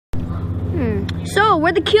So,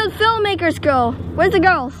 where'd the cute filmmakers go? Where's the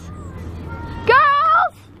girls?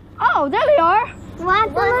 Girls! Oh, there they are.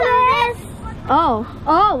 What's this? Oh,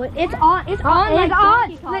 it's on. It's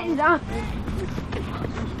on. It's on.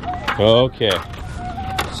 Okay.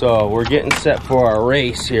 So we're getting set for our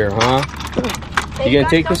race here, huh? You gonna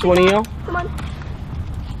take this one, EL? Come on.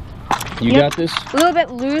 You got this? A little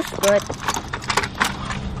bit loose, but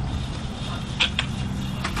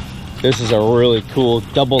this is a really cool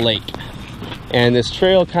double lake. And this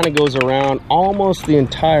trail kind of goes around almost the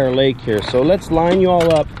entire lake here. So let's line you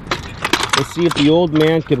all up. Let's see if the old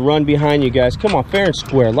man could run behind you guys. Come on, fair and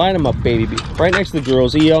square. Line them up, baby. Right next to the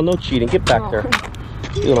girls. EL, no cheating. Get back there.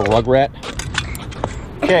 You little rugrat.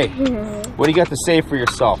 Okay. What do you got to say for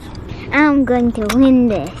yourself? I'm going to win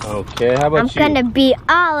this. Okay, how about you? I'm going to beat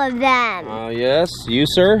all of them. Yes. You,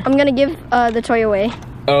 sir? I'm gonna give the toy away.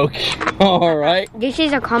 Okay. All right. This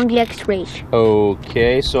is a complex race.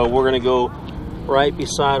 Okay, so we're going to go right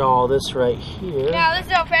beside all this right here. Now, this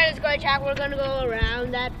is our fairness going track. We're going to go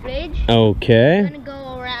around that bridge. Okay. We're going to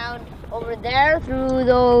go around over there through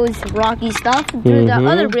those rocky stuff, through the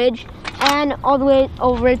other bridge, and all the way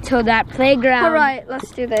over to that playground. All right,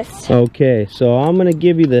 let's do this. Okay, so I'm going to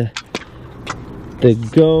give you the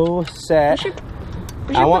go set.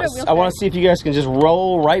 I want to see if you guys can just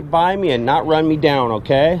roll right by me and not run me down,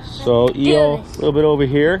 okay? So EO, a little bit over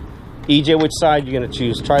here. EJ, which side you gonna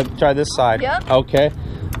choose? Try this side. Yep. Okay.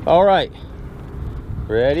 All right.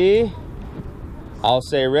 Ready? I'll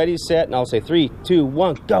say ready, set, and I'll say 3, 2,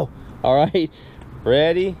 1, go. All right.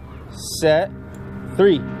 Ready, set,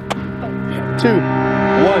 3, 2, 1,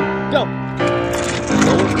 go.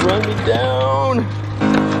 Don't run me down.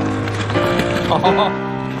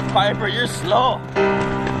 Oh, Piper, you're slow.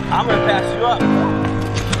 I'm gonna pass you up.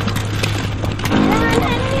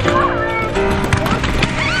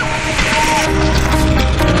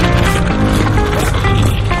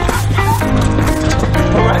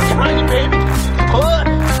 All right behind you, baby. Pull it.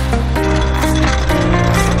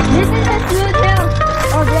 This is a smooth hill.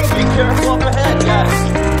 Oh, great. Be careful up ahead, guys.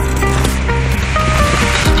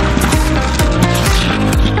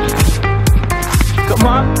 Come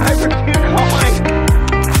on, Piper, keep going.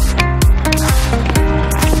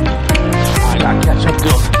 I gotta catch up to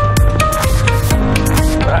him.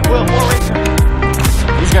 But I will, more racer.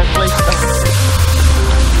 These guys play stuff.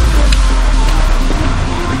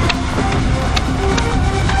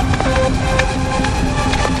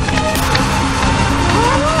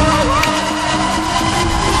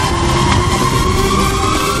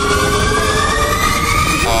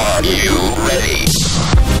 Are you ready?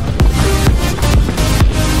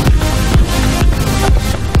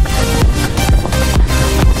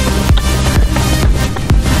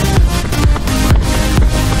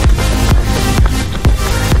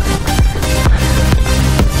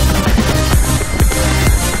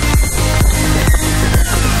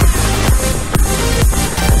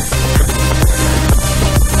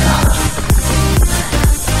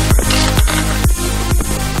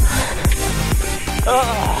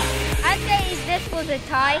 I'd say this was a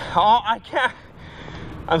tie. Oh, I can't.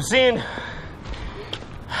 I'm seeing.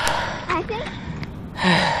 I think.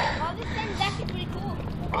 Well, this thing's actually pretty cool.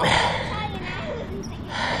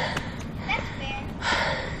 That's fair.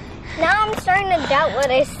 Now I'm starting to doubt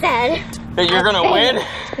what I said. That you're gonna win?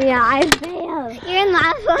 Yeah, I failed. You're in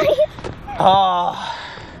last place. Oh.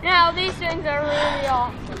 Now these things are really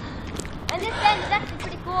awesome. And this sand is actually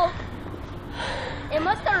pretty cool. It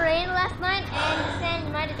must have rained last night and the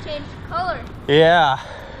sand might have changed color. Yeah.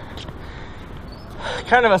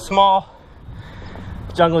 Kind of a small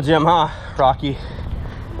jungle gym, huh, Rocky?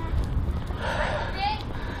 Big,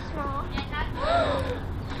 small, and not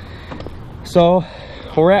So,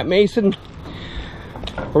 we're at Mason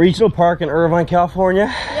Regional Park in Irvine,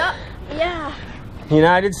 California, Yep. Yeah.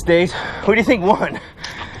 United States. Who do you think won?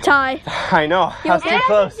 Tie. I know. That's too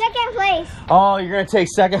close. Second place. Oh, you're gonna take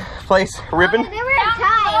second place ribbon? They were a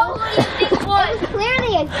tie. It was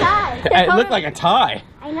clearly a tie. It looked like a tie.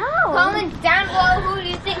 I know. Comments down below, who do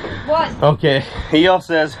you think won? Okay, EL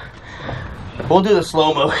says we'll do the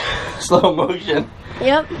slow motion.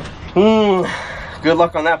 Yep. Good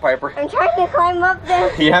luck on that, Piper. I'm trying to climb up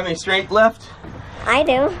there. You have any strength left? I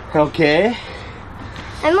do. Okay.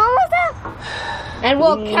 I'm almost up. And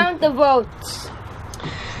we'll count the votes.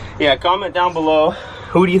 Yeah, comment down below.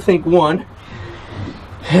 Who do you think won?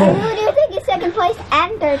 And who do you think is second place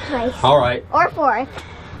and third place? All right. Or fourth?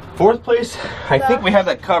 Fourth place, I think we have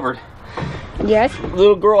that covered. Yes.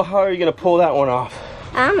 Little girl, how are you gonna pull that one off?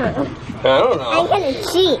 I don't know. I don't know. I'm gonna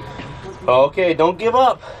cheat. Okay, don't give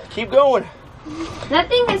up. Keep going. That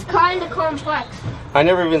thing is kind of complex. I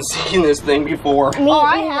never even seen this thing before. Me,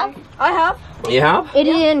 I have. You have? It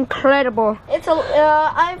is incredible. It's a.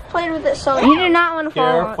 I've played with it so. You do not want to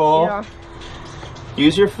fall. Careful. Yeah.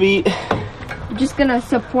 Use your feet. I'm just gonna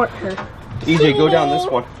support her. EJ, go down this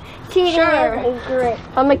one. Sure. Great.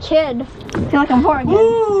 I'm a kid. I feel like I'm poor again.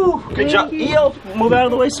 Woo! Good job. Eel, move out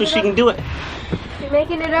of the way so she can do it. You're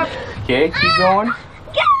making it up. Okay, keep going.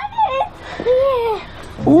 Got it.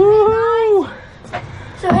 Woo!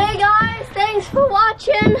 So hey guys, thanks for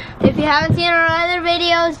watching. If you haven't seen our other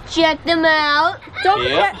videos, check them out. Don't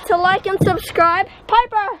forget to like and subscribe.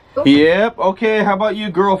 Piper. Yep. Okay. How about you,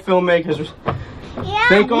 girl filmmakers? Yeah.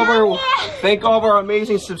 Thank all of our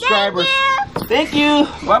amazing subscribers. Thank you.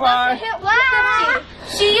 Bye bye. Wow.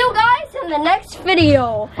 See you guys in the next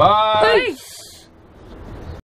video. Bye. Peace.